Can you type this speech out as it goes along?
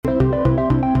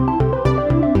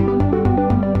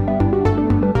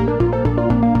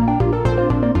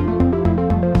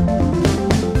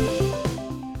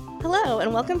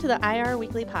the IR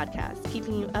Weekly Podcast,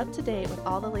 keeping you up to date with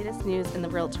all the latest news in the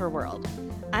realtor world.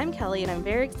 I'm Kelly, and I'm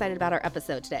very excited about our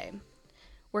episode today.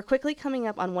 We're quickly coming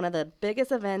up on one of the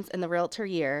biggest events in the realtor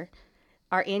year,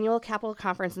 our annual Capital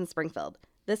Conference in Springfield.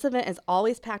 This event is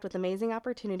always packed with amazing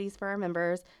opportunities for our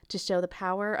members to show the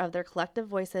power of their collective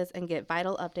voices and get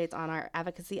vital updates on our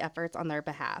advocacy efforts on their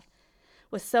behalf.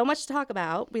 With so much to talk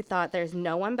about, we thought there's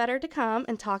no one better to come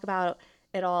and talk about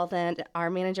it all than our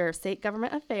Manager of State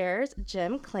Government Affairs,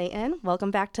 Jim Clayton.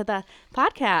 Welcome back to the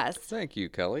podcast. Thank you,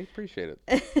 Kelly. Appreciate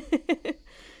it.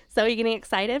 So are you getting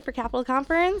excited for Capital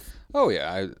Conference? Oh,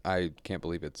 yeah. I can't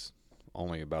believe it's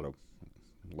only about a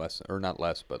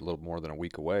little more than a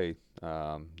week away.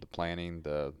 The planning,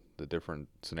 the different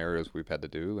scenarios we've had to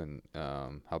do, and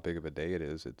how big of a day it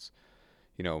is. It's,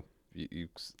 you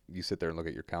sit there and look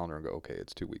at your calendar and go, okay,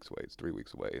 it's 2 weeks away, it's 3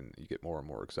 weeks away, and you get more and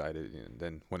more excited. And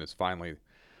then when it's finally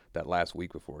that last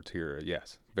week before it's here,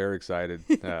 yes, very excited,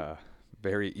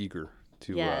 very eager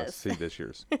to see this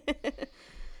year's.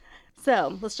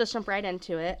 So let's just jump right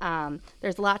into it.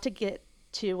 There's a lot to get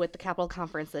to with the Capital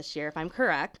Conference this year, if I'm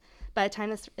correct. By the time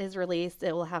this is released,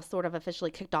 it will have sort of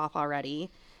officially kicked off already.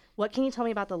 What can you tell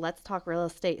me about the Let's Talk Real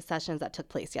Estate sessions that took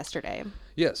place yesterday?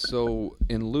 Yes, so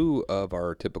in lieu of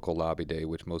our typical lobby day,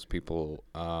 which most people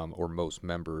or most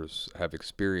members have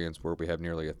experienced, where we have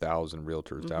nearly 1,000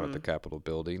 realtors down at the Capitol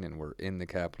building, and we're in the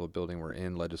Capitol building, we're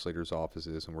in legislators'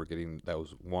 offices, and we're getting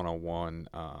those one-on-one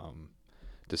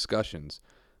discussions.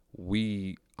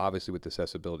 We, obviously with the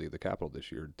accessibility of the Capitol this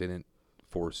year, didn't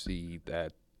foresee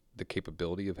that the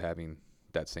capability of having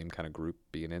that same kind of group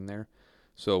being in there.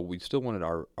 So we still wanted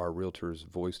our realtors'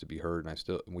 voice to be heard,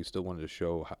 and we still wanted to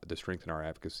show the strength in our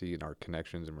advocacy and our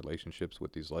connections and relationships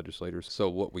with these legislators. So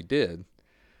what we did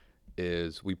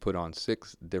is we put on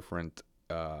 6 different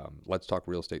Let's Talk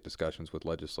Real Estate discussions with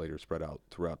legislators spread out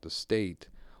throughout the state,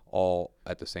 all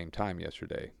at the same time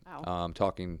yesterday. Wow.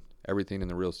 Talking everything in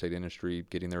the real estate industry,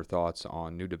 getting their thoughts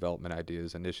on new development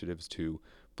ideas, initiatives to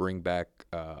bring back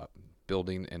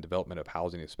building and development of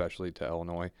housing, especially to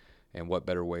Illinois, and what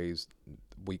better ways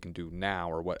we can do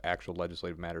now, or what actual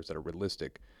legislative matters that are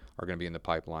realistic are going to be in the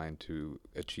pipeline to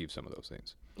achieve some of those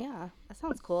things. Yeah, that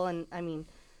sounds cool. And I mean,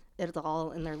 it's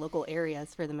all in their local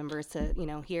areas for the members to,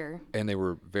 hear. And they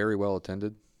were very well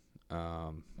attended.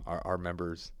 Our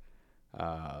members,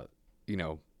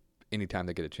 anytime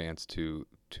they get a chance to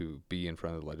be in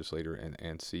front of the legislator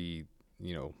and see,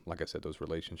 like I said, those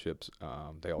relationships,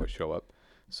 they always show up.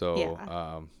 So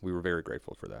yeah. We were very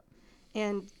grateful for that.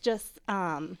 And just,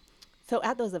 so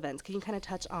at those events, can you kind of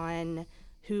touch on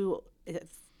who is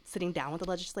sitting down with the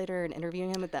legislator and interviewing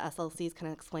him at the SLCs, kind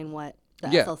of explain what the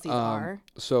SLCs are?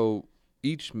 So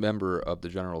each member of the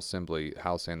General Assembly,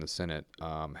 House and the Senate,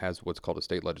 has what's called a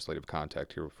state legislative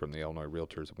contact here from the Illinois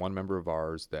Realtors. One member of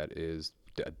ours that is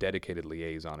a dedicated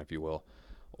liaison, if you will,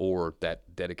 or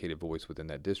that dedicated voice within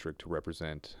that district to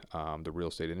represent the real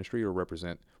estate industry or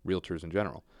represent realtors in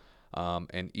general.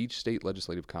 And each state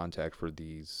legislative contact for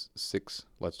these 6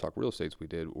 Let's Talk Real Estates we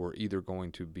did were either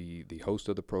going to be the host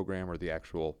of the program or the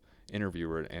actual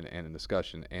interviewer and a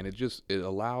discussion. And it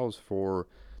allows for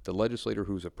the legislator,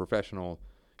 who's a professional,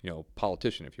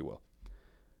 politician, if you will,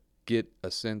 get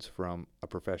a sense from a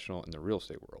professional in the real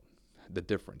estate world. The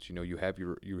difference, you have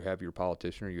your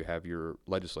politician or you have your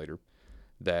legislator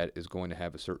that is going to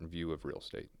have a certain view of real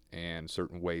estate and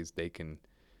certain ways they can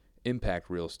impact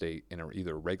real estate in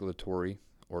either regulatory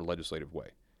or legislative way.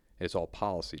 It's all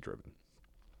policy driven.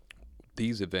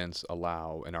 These events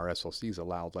allow, and our SLCs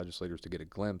allow, legislators to get a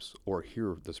glimpse or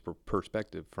hear this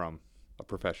perspective from a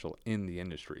professional in the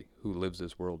industry who lives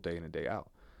this world day in and day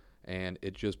out. And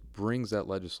it just brings that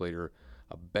legislator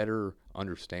a better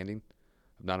understanding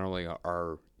of not only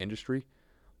our industry,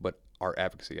 but our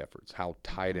advocacy efforts, how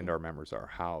tied into our members are,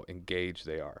 how engaged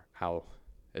they are, how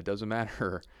it doesn't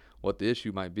matter what the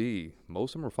issue might be,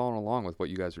 most of them are following along with what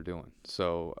you guys are doing.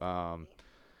 So,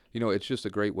 it's just a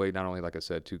great way, not only, like I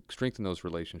said, to strengthen those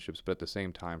relationships, but at the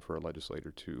same time for a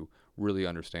legislator to really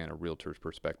understand a realtor's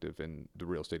perspective in the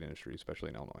real estate industry, especially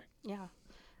in Illinois. Yeah,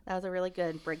 that was a really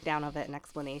good breakdown of it and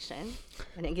explanation.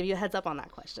 I didn't give you a heads up on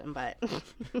that question, but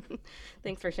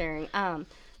thanks for sharing.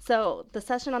 So the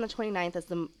session on the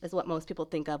 29th is what most people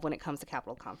think of when it comes to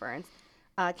Capital Conference.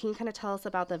 Can you kind of tell us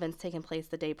about the events taking place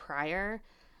the day prior?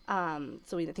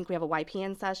 So I think we have a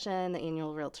YPN session, the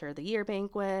annual Realtor of the Year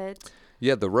banquet.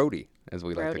 Yeah, the Roadie, as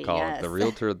we like to call it, the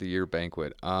Realtor of the Year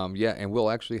banquet. And we'll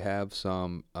actually have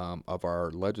some of our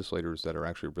legislators that are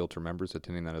actually Realtor members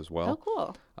attending that as well. Oh,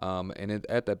 cool.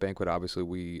 At that banquet, obviously,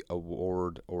 we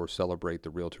award or celebrate the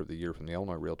Realtor of the Year from the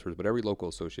Illinois Realtors, but every local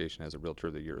association has a Realtor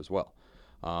of the Year as well.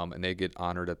 And they get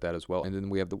honored at that as well. And then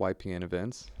we have the YPN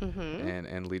events,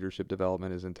 and leadership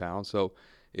development is in town. So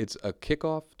it's a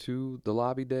kickoff to the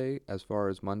lobby day as far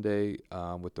as Monday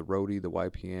with the roadie, the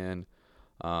YPN,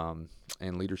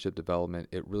 and leadership development.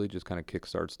 It really just kind of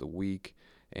kickstarts the week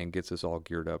and gets us all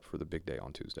geared up for the big day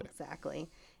on Tuesday. Exactly.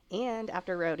 And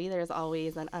after Roadie, there's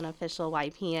always an unofficial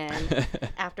YPN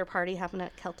after party happening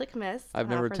at Celtic Mist. I've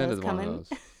never attended one of those.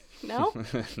 No?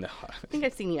 No. I think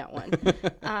I've seen you at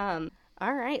one.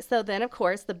 All right. So then, of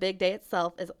course, the big day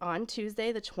itself is on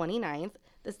Tuesday, the 29th.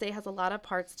 This day has a lot of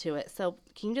parts to it. So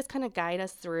can you just kind of guide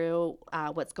us through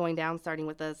what's going down, starting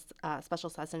with this special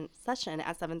session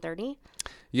at 7:30?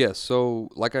 Yes. So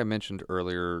like I mentioned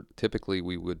earlier, typically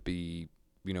we would be,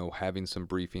 having some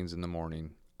briefings in the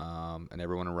morning, and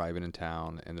everyone arriving in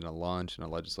town, and then a lunch and a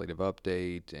legislative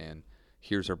update, and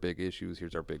here's our big issues,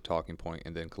 here's our big talking point,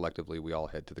 and then collectively we all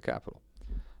head to the Capitol.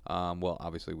 Well,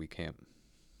 obviously we can't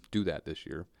do that this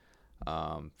year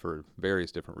for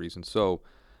various different reasons. So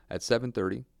at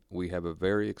 7:30, we have a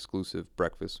very exclusive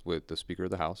breakfast with the Speaker of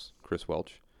the House, Chris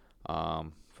Welch,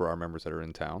 for our members that are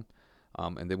in town.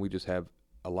 And then we just have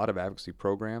a lot of advocacy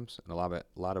programs and a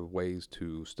lot of ways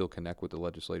to still connect with the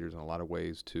legislators, and a lot of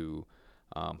ways to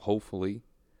hopefully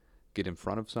get in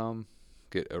front of some,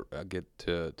 get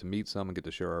to meet some, and get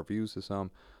to share our views to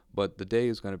some. But the day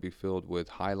is going to be filled with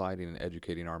highlighting and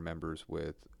educating our members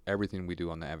with everything we do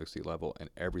on the advocacy level and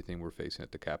everything we're facing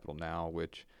at the Capitol now,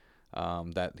 which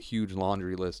that huge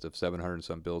laundry list of 700 and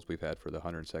some bills we've had for the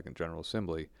 102nd General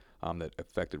Assembly that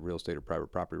affected real estate or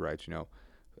private property rights,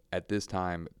 at this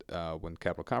time when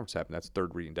Capitol Conference happened, that's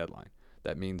third reading deadline.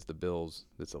 That means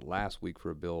it's the last week for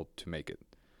a bill to make it.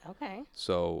 Okay.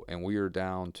 So, and we are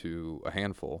down to a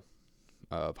handful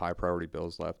of high priority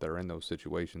bills left that are in those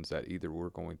situations that either we're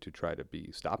going to try to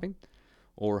be stopping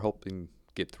or helping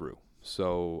get through.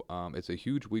 So it's a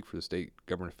huge week for the state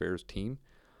government affairs team.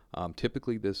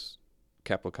 Typically this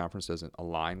Capitol Conference doesn't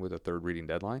align with a third reading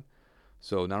deadline.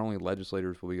 So not only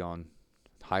legislators will be on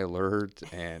high alert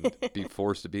and be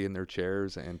forced to be in their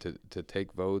chairs and to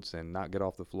take votes and not get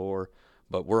off the floor,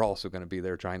 but we're also going to be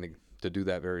there trying to do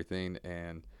that very thing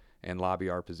and lobby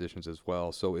our positions as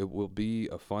well. So it will be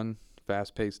a fun,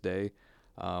 fast-paced day,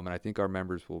 and I think our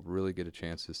members will really get a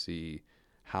chance to see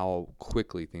how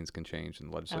quickly things can change in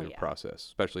the legislative process,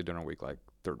 especially during a week like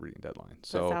third reading deadline.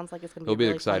 So it sounds like it's going to it'll be a an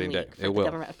really exciting fun day. week for the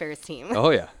government affairs team.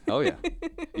 Oh yeah.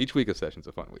 Each week of session's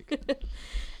a fun week.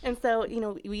 And so,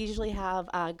 we usually have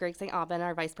Greg St. Aubin,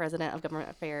 our Vice President of Government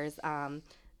Affairs,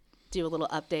 do a little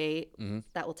update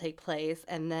that will take place.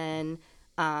 And then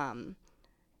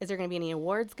is there going to be any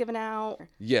awards given out?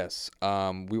 Yes.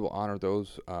 We will honor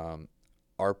those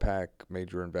RPAC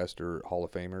Major Investor Hall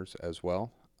of Famers as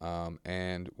well.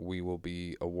 And we will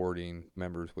be awarding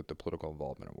members with the Political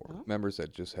Involvement Award. Oh. Members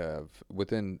that just have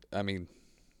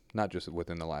not just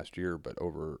within the last year, but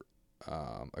over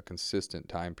a consistent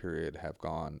time period have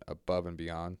gone above and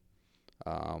beyond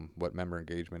what member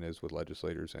engagement is with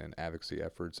legislators and advocacy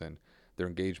efforts, and their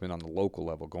engagement on the local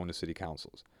level, going to city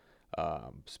councils,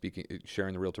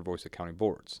 sharing the Realtor Voice at county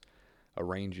boards,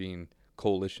 arranging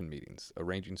coalition meetings,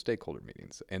 arranging stakeholder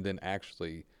meetings, and then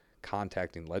actually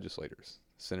contacting legislators,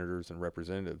 senators and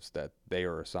representatives that they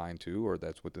are assigned to or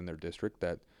that's within their district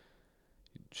that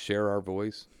share our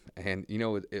voice. And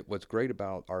what's great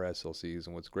about our SLCs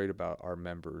and what's great about our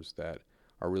members that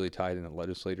are really tied into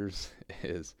legislators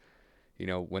is,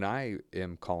 when I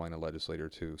am calling a legislator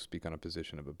to speak on a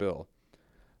position of a bill,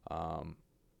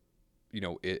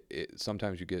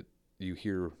 sometimes you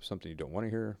hear something you don't want to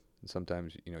hear, and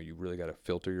sometimes you really got to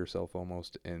filter yourself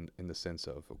almost in the sense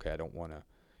of, okay, I don't want to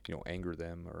anger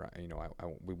them, or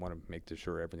we want to make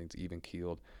sure everything's even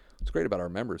keeled. What's great about our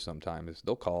members sometimes is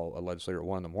they'll call a legislator at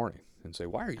 1 a.m. and say,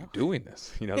 "Why are you doing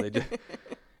this?" They just,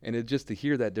 and it's just to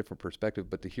hear that different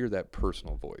perspective, but to hear that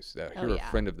personal voice, hear a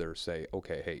friend of theirs say,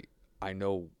 "Okay, hey, I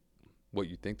know what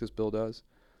you think this bill does,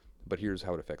 but here's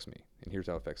how it affects me, and here's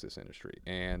how it affects this industry."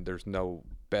 And there's no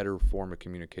better form of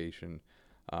communication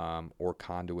or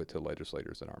conduit to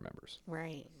legislators than our members.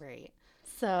 Right.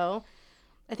 So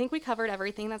I think we covered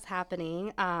everything that's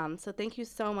happening. So thank you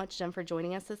so much, Jim, for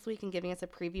joining us this week and giving us a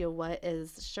preview of what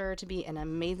is sure to be an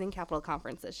amazing Capitol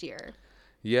Conference this year.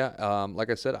 Yeah, like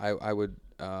I said, I would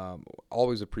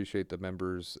always appreciate the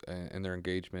members and their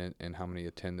engagement and how many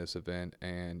attend this event.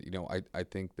 And, I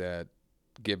think that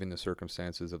given the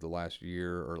circumstances of the last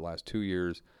year or last 2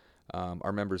 years,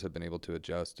 our members have been able to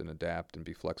adjust and adapt and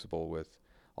be flexible with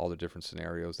all the different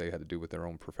scenarios they had to do with their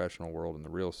own professional world in the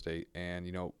real estate.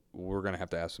 And, we're going to have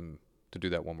to ask them to do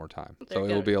that one more time. So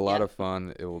it will be a lot of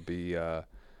fun. It will be a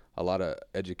lot of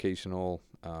educational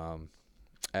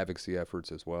advocacy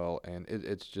efforts as well. And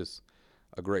it's just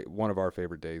a great, one of our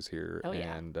favorite days here. Oh,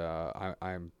 yeah. And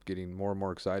I'm getting more and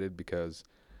more excited because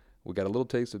we got a little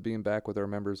taste of being back with our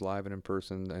members live and in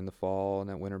person in the fall and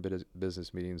at winter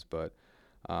business meetings. But,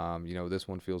 this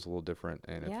one feels a little different,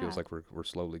 and it feels like we're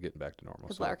slowly getting back to normal.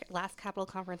 Because So our last Capitol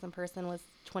conference in person was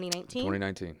 2019?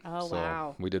 2019. Oh, so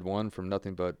wow. We did one from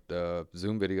nothing but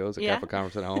Zoom videos at Capitol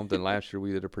Conference at Home. Then last year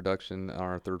we did a production on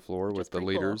our third floor with the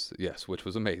leaders. Cool. Yes, which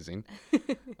was amazing.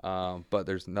 But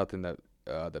there's nothing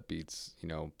that beats,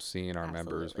 seeing our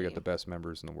members. We got the best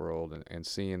members in the world, and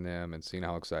seeing them and seeing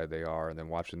how excited they are, and then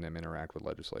watching them interact with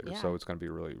legislators. So it's going to be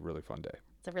a really, really fun day.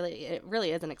 It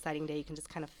really is an exciting day. You can just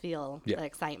kind of feel the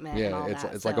excitement and all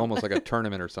that. It's like almost like a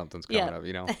tournament or something's coming up,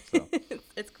 So.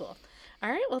 It's cool. All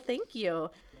right. Well, thank you.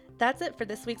 That's it for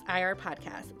this week's IR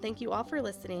podcast. Thank you all for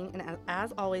listening. And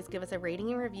as always, give us a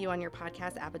rating and review on your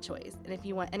podcast app of choice. And if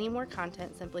you want any more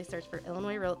content, simply search for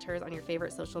Illinois Realtors on your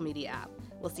favorite social media app.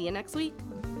 We'll see you next week.